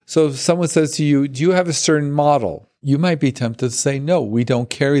So if someone says to you, do you have a certain model? You might be tempted to say, no, we don't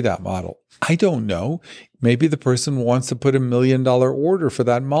carry that model. I don't know. Maybe the person wants to put $1 million order for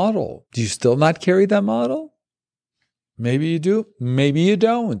that model. Do you still not carry that model? Maybe you do. Maybe you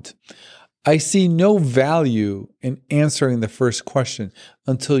don't. I see no value in answering the first question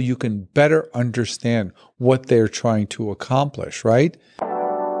until you can better understand what they're trying to accomplish, right?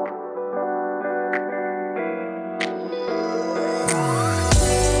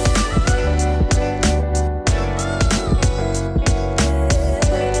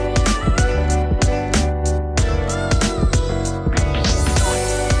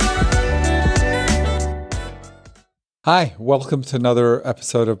 Hi, welcome to another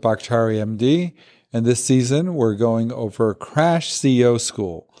episode of Bakhtiari MD. And this season, we're going over Crash CEO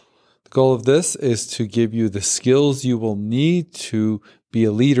School. The goal of this is to give you the skills you will need to be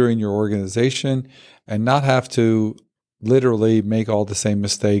a leader in your organization and not have to literally make all the same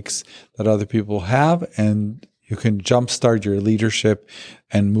mistakes that other people have, and you can jumpstart your leadership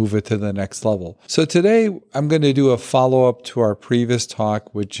and move it to the next level. So today, I'm going to do a follow-up to our previous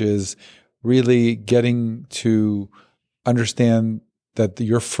talk, which is really getting to understand that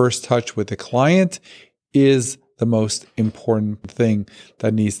your first touch with the client is the most important thing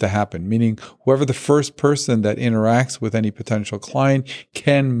that needs to happen. Meaning, whoever the first person that interacts with any potential client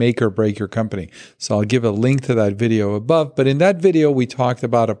can make or break your company. So I'll give a link to that video above. But in that video, we talked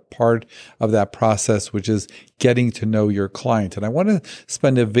about a part of that process, which is getting to know your client. And I want to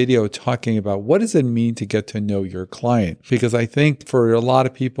spend a video talking about what does it mean to get to know your client? Because I think for a lot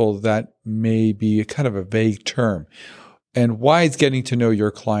of people, that may be kind of a vague term. And why is getting to know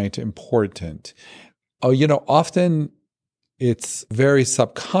your client important? Often it's very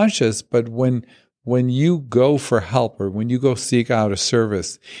subconscious, but when you go for help or when you go seek out a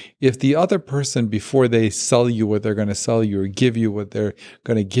service, if the other person, before they sell you what they're going to sell you or give you what they're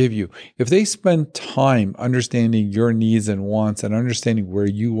going to give you, if they spend time understanding your needs and wants and understanding where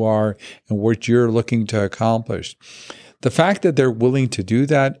you are and what you're looking to accomplish, the fact that they're willing to do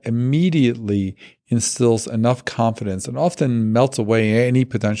that immediately instills enough confidence and often melts away any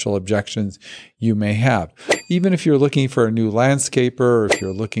potential objections you may have. Even if you're looking for a new landscaper, or if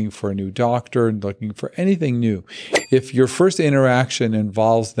you're looking for a new doctor and looking for anything new, if your first interaction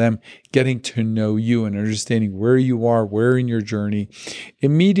involves them getting to know you and understanding where you are, where in your journey,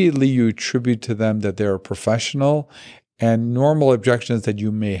 immediately you attribute to them that they're a professional, and normal objections that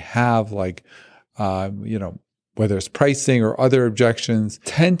you may have, like, whether it's pricing or other objections,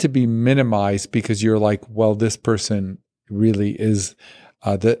 tend to be minimized because you're like, well, this person really is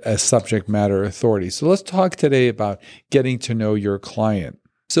a subject matter authority. So let's talk today about getting to know your client.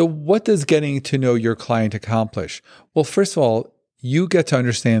 So what does getting to know your client accomplish? Well, first of all, you get to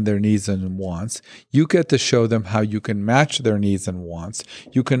understand their needs and wants. You get to show them how you can match their needs and wants.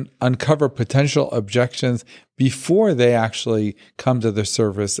 You can uncover potential objections before they actually come to the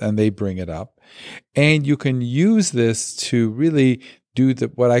surface and they bring it up. And you can use this to really do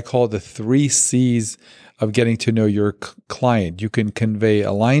what I call the 3 C's of getting to know your client. You can convey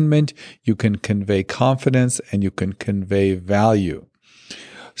alignment, you can convey confidence, and you can convey value.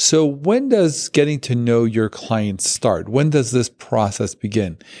 So when does getting to know your client start? When does this process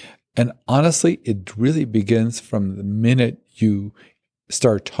begin? And honestly, it really begins from the minute you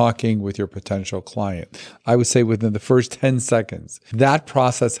start talking with your potential client. I would say within the first 10 seconds, that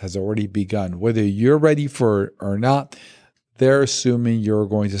process has already begun. Whether you're ready for it or not, they're assuming you're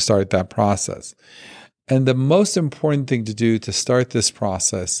going to start that process. And the most important thing to do to start this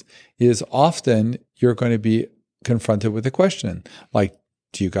process is often you're going to be confronted with a question like,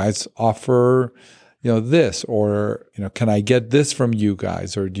 do you guys offer, this, or, can I get this from you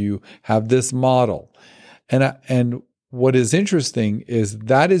guys, or do you have this model? And what is interesting is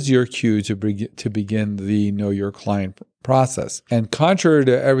that is your cue to begin the know your client process. And contrary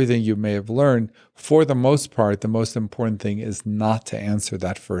to everything you may have learned, for the most part, the most important thing is not to answer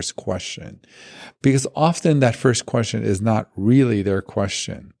that first question, because often that first question is not really their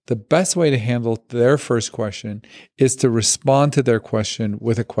question. The best way to handle their first question is to respond to their question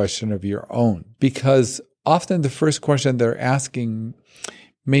with a question of your own, because often the first question they're asking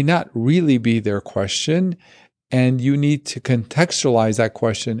may not really be their question. And you need to contextualize that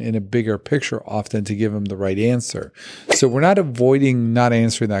question in a bigger picture often to give them the right answer. So we're not avoiding not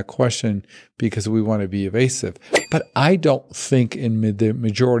answering that question because we want to be evasive. But I don't think in the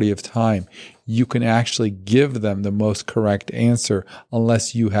majority of time you can actually give them the most correct answer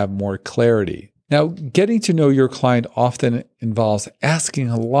unless you have more clarity. Now, getting to know your client often involves asking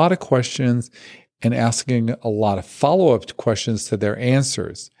a lot of questions and asking a lot of follow-up questions to their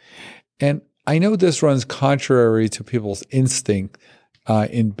answers. And I know this runs contrary to people's instinct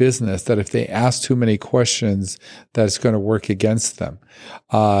in business that if they ask too many questions, that it's going to work against them.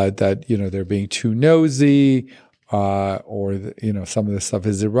 That they're being too nosy, or some of this stuff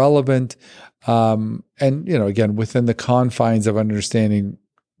is irrelevant. And again, within the confines of understanding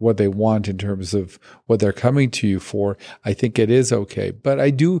what they want in terms of what they're coming to you for, I think it is okay. But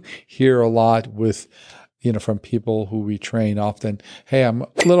I do hear a lot with, from people who we train often, hey, I'm a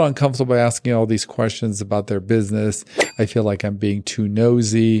little uncomfortable asking all these questions about their business. I feel like I'm being too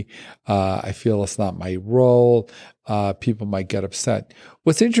nosy. I feel it's not my role. People might get upset.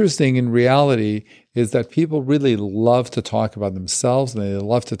 What's interesting in reality is that people really love to talk about themselves and they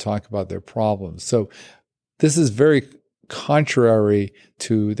love to talk about their problems. So this is very contrary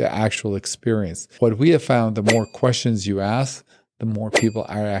to the actual experience. What we have found, the more questions you ask, the more people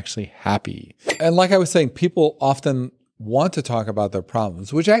are actually happy. And like I was saying, people often want to talk about their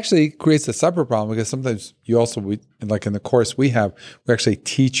problems, which actually creates a separate problem because sometimes like in the course we actually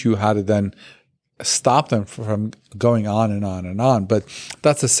teach you how to then stop them from going on and on and on. But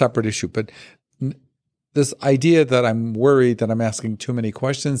that's a separate issue. But this idea that I'm worried that I'm asking too many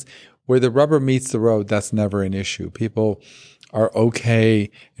questions, where the rubber meets the road, that's never an issue. People are okay.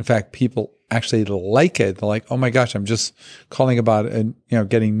 In fact, people actually like it. They're like, oh my gosh, I'm just calling about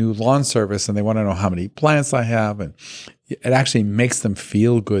getting new lawn service, and they want to know how many plants I have. And it actually makes them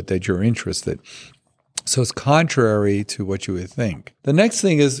feel good that you're interested. So it's contrary to what you would think. The next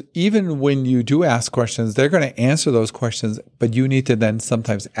thing is, even when you do ask questions, they're going to answer those questions, but you need to then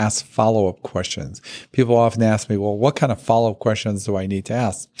sometimes ask follow-up questions. People often ask me, well, what kind of follow-up questions do I need to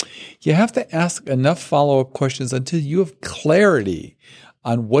ask? You have to ask enough follow-up questions until you have clarity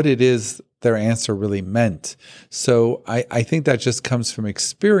on what it is their answer really meant. So I think that just comes from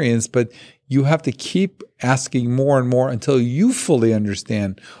experience, but you have to keep asking more and more until you fully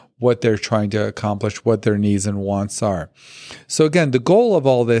understand what they're trying to accomplish, what their needs and wants are. So again, the goal of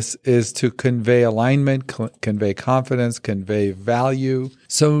all this is to convey alignment, convey confidence, convey value.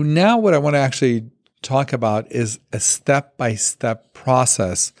 So now what I want to actually talk about is a step-by-step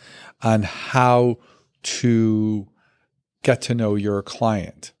process on how to get to know your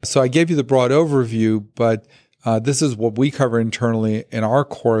client. So I gave you the broad overview, but this is what we cover internally in our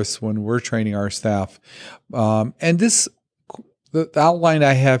course when we're training our staff. The outline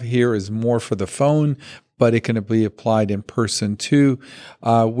I have here is more for the phone, but it can be applied in person too,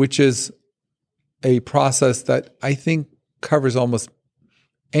 which is a process that I think covers almost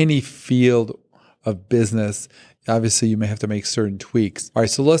any field of business. Obviously, you may have to make certain tweaks. All right,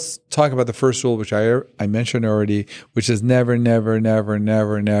 so let's talk about the first rule, which I mentioned already, which is never, never, never,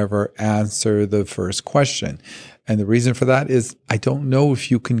 never, never answer the first question. And the reason for that is I don't know if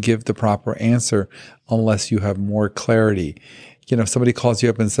you can give the proper answer unless you have more clarity. If somebody calls you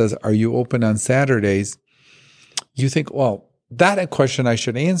up and says, are you open on Saturdays? You think, well, that a question I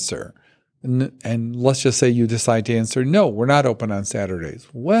should answer. And let's just say you decide to answer, no, we're not open on Saturdays.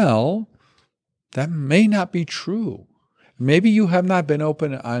 Well, that may not be true. Maybe you have not been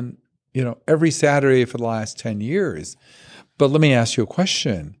open on, every Saturday for the last 10 years. But let me ask you a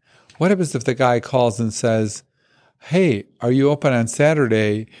question. What happens if the guy calls and says, hey, are you open on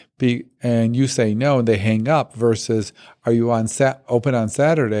Saturday? And you say no, and they hang up, versus, are you open on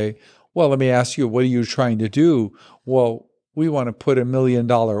Saturday? Well, let me ask you, what are you trying to do? Well, we want to put $1 million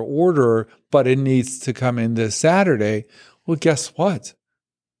order, but it needs to come in this Saturday. Well, guess what?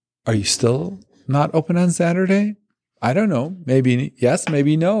 Are you still not open on Saturday? I don't know. Maybe yes,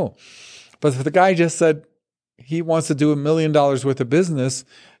 maybe no. But if the guy just said he wants to do $1 million worth of business,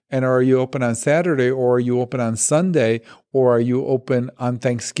 and are you open on Saturday, or are you open on Sunday, or are you open on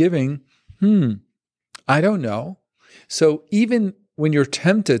Thanksgiving? I don't know. So even when you're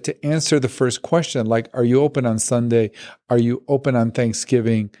tempted to answer the first question, like, are you open on Sunday? Are you open on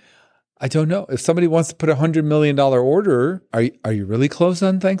Thanksgiving? I don't know. If somebody wants to put a $100 million order, are you really closed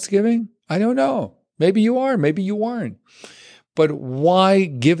on Thanksgiving? I don't know. Maybe you are, maybe you aren't. But why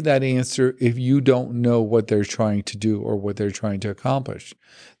give that answer if you don't know what they're trying to do or what they're trying to accomplish?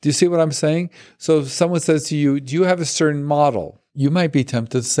 Do you see what I'm saying? So if someone says to you, do you have a certain model? You might be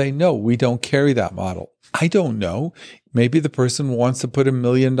tempted to say, no, we don't carry that model. I don't know. Maybe the person wants to put $1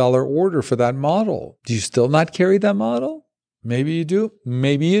 million order for that model. Do you still not carry that model? Maybe you do.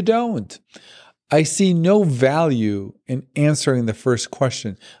 Maybe you don't. I see no value in answering the first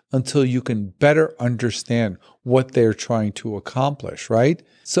question until you can better understand what they're trying to accomplish, right?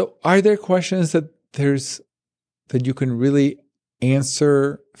 So are there questions that you can really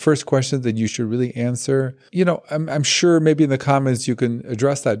answer, first questions that you should really answer? I'm sure maybe in the comments you can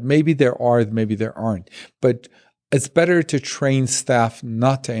address that. Maybe there are, maybe there aren't. But it's better to train staff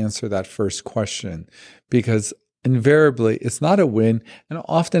not to answer that first question, because invariably it's not a win, and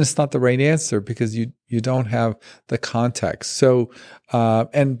often it's not the right answer because you don't have the context. So,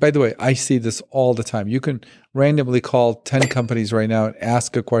 and by the way, I see this all the time. You can randomly call 10 companies right now and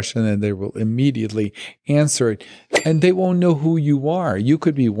ask a question, and they will immediately answer it, and they won't know who you are. You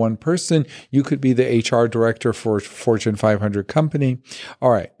could be one person. You could be the HR director for a Fortune 500 company. All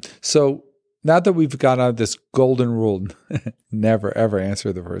right. So now that we've got out this golden rule, never ever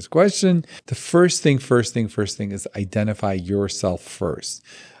answer the first question. The first thing is identify yourself first.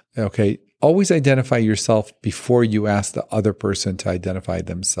 Okay. Always identify yourself before you ask the other person to identify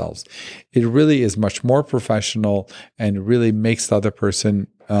themselves. It really is much more professional and really makes the other person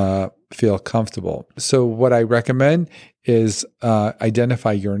feel comfortable. So what I recommend is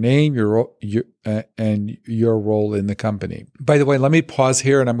identify your name, and your role in the company. By the way, let me pause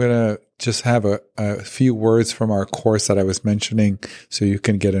here, and I'm going to just have a few words from our course that I was mentioning so you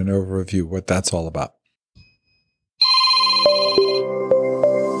can get an overview what that's all about.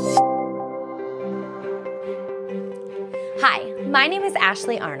 Hi, my name is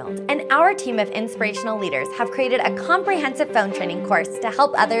Ashley Arnold, and our team of inspirational leaders have created a comprehensive phone training course to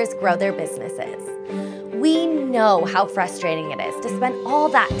help others grow their businesses. We know how frustrating it is to spend all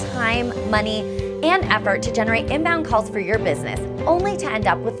that time, money, and effort to generate inbound calls for your business, only to end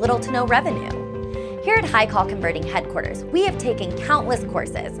up with little to no revenue. Here at High Call Converting Headquarters, we have taken countless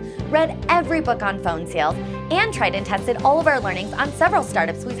courses, read every book on phone sales, and tried and tested all of our learnings on several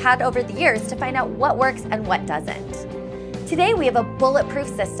startups we've had over the years to find out what works and what doesn't. Today, we have a bulletproof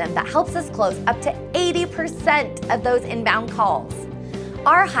system that helps us close up to 80% of those inbound calls.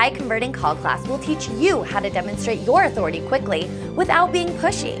 Our high converting call class will teach you how to demonstrate your authority quickly without being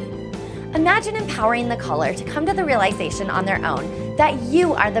pushy. Imagine empowering the caller to come to the realization on their own that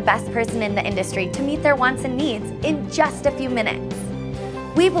you are the best person in the industry to meet their wants and needs in just a few minutes.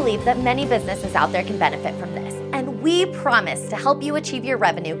 We believe that many businesses out there can benefit from this, and we promise to help you achieve your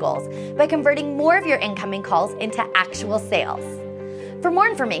revenue goals by converting more of your incoming calls into actual sales. For more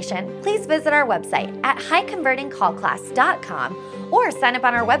information, please visit our website at highconvertingcallclass.com or sign up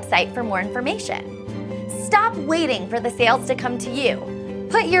on our website for more information. Stop waiting for the sales to come to you.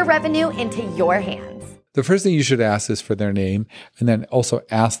 Put your revenue into your hands. The first thing you should ask is for their name, and then also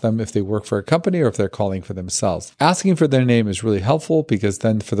ask them if they work for a company or if they're calling for themselves. Asking for their name is really helpful because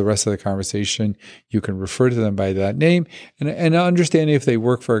then for the rest of the conversation, you can refer to them by that name, and understanding if they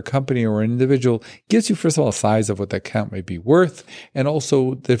work for a company or an individual gives you, first of all, a size of what the account may be worth, and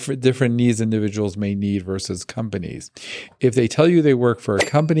also different needs individuals may need versus companies. If they tell you they work for a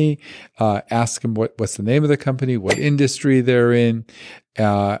company, ask them what's the name of the company, what industry they're in.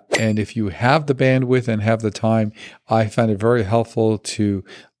 And if you have the bandwidth and have the time, I find it very helpful to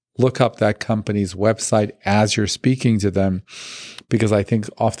look up that company's website as you're speaking to them, because I think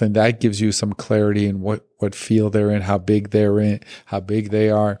often that gives you some clarity in what field they're in, how big they're in, how big they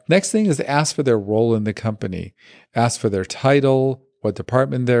are. Next thing is to ask for their role in the company. Ask for their title, what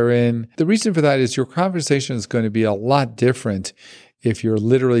department they're in. The reason for that is your conversation is going to be a lot different if you're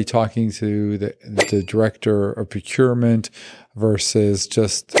literally talking to the director of procurement versus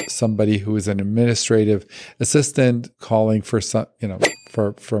just somebody who is an administrative assistant calling for some,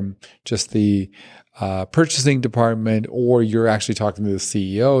 from just the purchasing department, or you're actually talking to the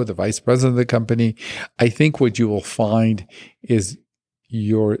CEO, the vice president of the company. I think what you will find is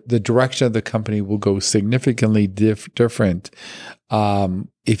the direction of the company will go significantly different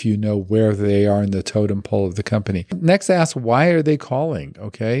if you know where they are in the totem pole of the company. Next, ask, why are they calling?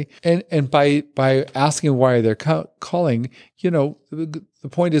 Okay. And by asking why they're calling, the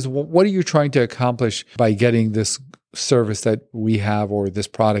point is, what are you trying to accomplish by getting this service that we have or this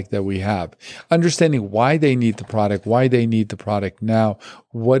product that we have? Understanding why they need the product now,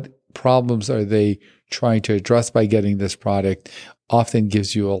 what problems are they trying to address by getting this product, often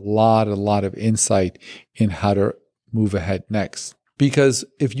gives you a lot of insight in how to move ahead next. Because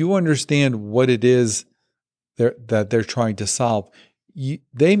if you understand what it is that they're trying to solve,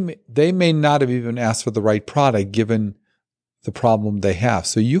 they may not have even asked for the right product given the problem they have.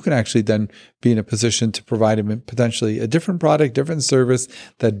 So you can actually then be in a position to provide them potentially a different product, different service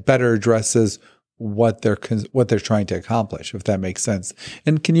that better addresses what they're trying to accomplish, if that makes sense.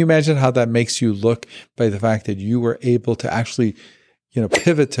 And can you imagine how that makes you look by the fact that you were able to actually,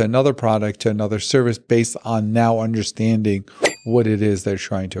 pivot to another product, to another service based on now understanding what it is they're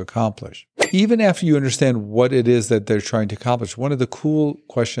trying to accomplish. Even after you understand what it is that they're trying to accomplish, one of the cool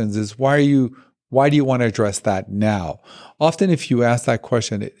questions is, why are you Why do you want to address that now? Often if you ask that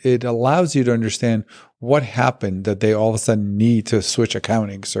question, it allows you to understand what happened that they all of a sudden need to switch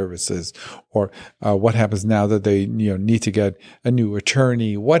accounting services, or what happens now that they need to get a new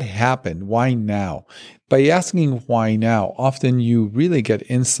attorney. What happened? Why now? By asking why now, often you really get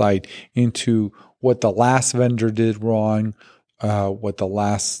insight into what the last vendor did wrong, what the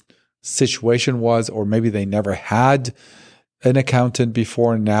last situation was, or maybe they never had an accountant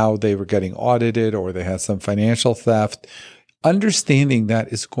before, now they were getting audited, or they had some financial theft. Understanding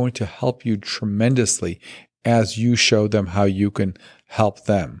that is going to help you tremendously as you show them how you can help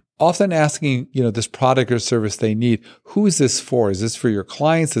them. Often asking, this product or service they need, who is this for? Is this for your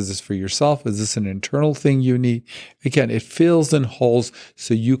clients? Is this for yourself? Is this an internal thing you need? Again, it fills in holes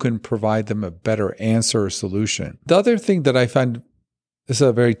so you can provide them a better answer or solution. The other thing that I find, this is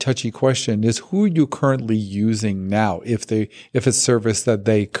a very touchy question, is who are you currently using now if it's a service that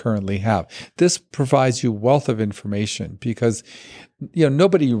they currently have? This provides you wealth of information because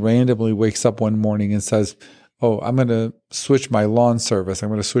nobody randomly wakes up one morning and says, oh, I'm going to switch my lawn service. I'm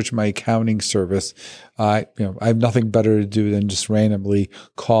going to switch my accounting service. I have nothing better to do than just randomly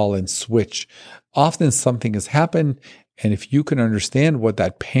call and switch. Often something has happened. And if you can understand what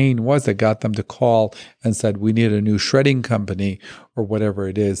that pain was that got them to call and said, we need a new shredding company or whatever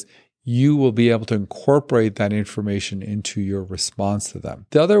it is, you will be able to incorporate that information into your response to them.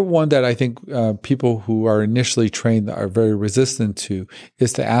 The other one that I think people who are initially trained are very resistant to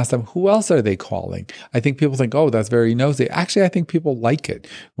is to ask them, who else are they calling? I think people think, oh, that's very nosy. Actually, I think people like it.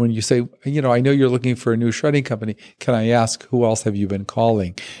 When you say, I know you're looking for a new shredding company. Can I ask, who else have you been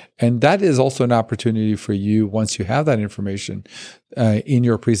calling? And that is also an opportunity for you, once you have that information in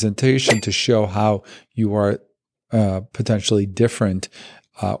your presentation, to show how you are potentially different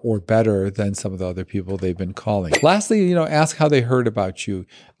or better than some of the other people they've been calling. Lastly, ask how they heard about you.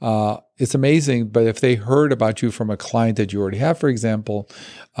 It's amazing, but if they heard about you from a client that you already have, for example,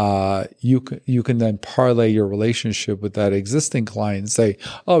 you can then parlay your relationship with that existing client and say,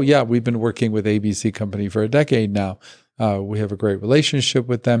 oh yeah, we've been working with ABC company for a decade now. We have a great relationship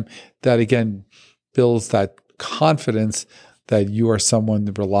with them. That again builds that confidence that you are someone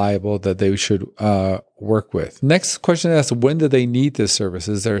reliable that they should work with. Next question asks, when do they need this service?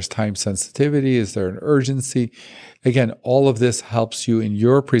 Is there time sensitivity? Is there an urgency? Again, all of this helps you in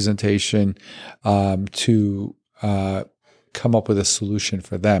your presentation to come up with a solution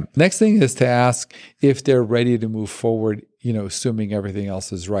for them. Next thing is to ask if they're ready to move forward, assuming everything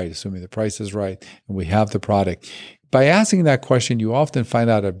else is right, assuming the price is right, and we have the product. By asking that question, you often find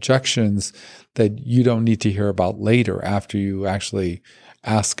out objections that you don't need to hear about later after you actually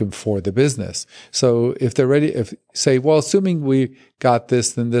ask them for the business. So if they're ready, say, well, assuming we got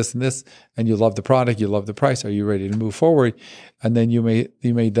this, then this and this, and you love the product, you love the price, are you ready to move forward? And then you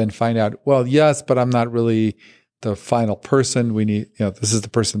may then find out, well, yes, but I'm not really the final person. We need, this is the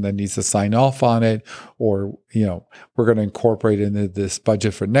person that needs to sign off on it, or, we're going to incorporate into this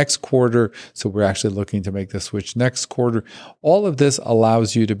budget for next quarter. So we're actually looking to make the switch next quarter. All of this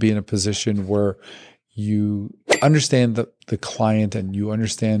allows you to be in a position where you understand the client and you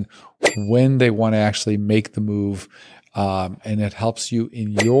understand when they want to actually make the move. And it helps you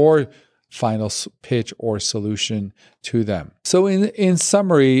in your final pitch or solution to them. So in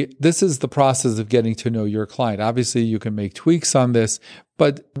summary, this is the process of getting to know your client. Obviously, you can make tweaks on this,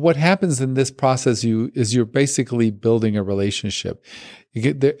 but what happens in this process is you're basically building a relationship.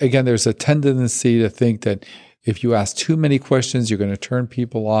 Again, there's a tendency to think that if you ask too many questions, you're going to turn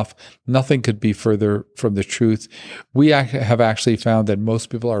people off. Nothing could be further from the truth. We have actually found that most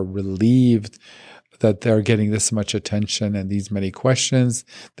people are relieved that they're getting this much attention and these many questions.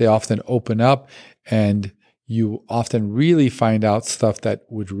 They often open up, and you often really find out stuff that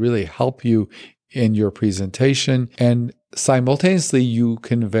would really help you in your presentation. And simultaneously, you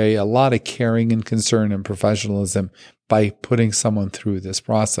convey a lot of caring and concern and professionalism by putting someone through this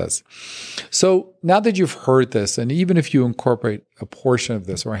process. So now that you've heard this, and even if you incorporate a portion of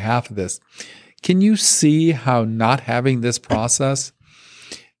this or half of this, can you see how not having this process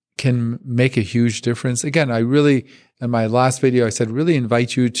can make a huge difference? Again, in my last video, I said, really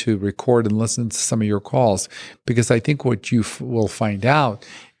invite you to record and listen to some of your calls, because I think what you will find out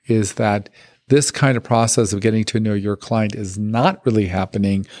is that this kind of process of getting to know your client is not really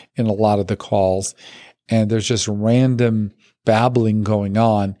happening in a lot of the calls. And there's just random babbling going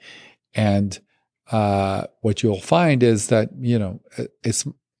on. And what you'll find is that, it's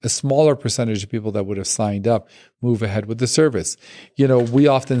a smaller percentage of people that would have signed up move ahead with the service. We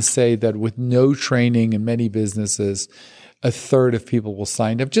often say that with no training in many businesses, a third of people will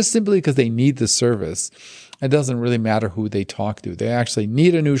sign up just simply because they need the service. It doesn't really matter who they talk to. They actually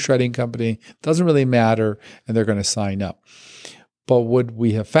need a new shredding company. It doesn't really matter, and they're going to sign up. But what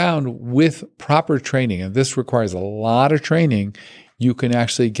we have found with proper training, and this requires a lot of training, you can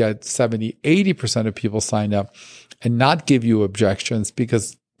actually get 70, 80% of people signed up and not give you objections,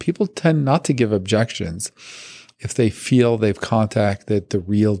 because people tend not to give objections if they feel they've contacted the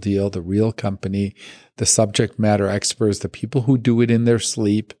real deal, the real company, the subject matter experts, the people who do it in their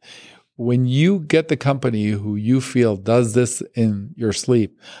sleep. When you get the company who you feel does this in your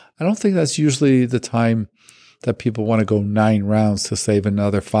sleep, I don't think that's usually the time that people want to go 9 rounds to save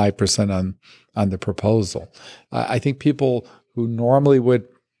another 5% on the proposal. I think people who normally would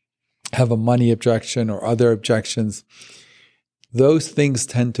have a money objection or other objections, those things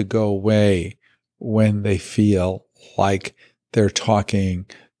tend to go away when they feel like they're talking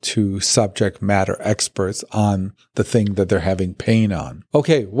to subject matter experts on the thing that they're having pain on.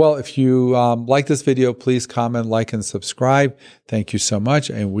 Okay, well, if you like this video, please comment, like, and subscribe. Thank you so much,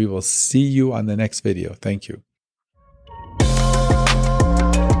 and we will see you on the next video. Thank you.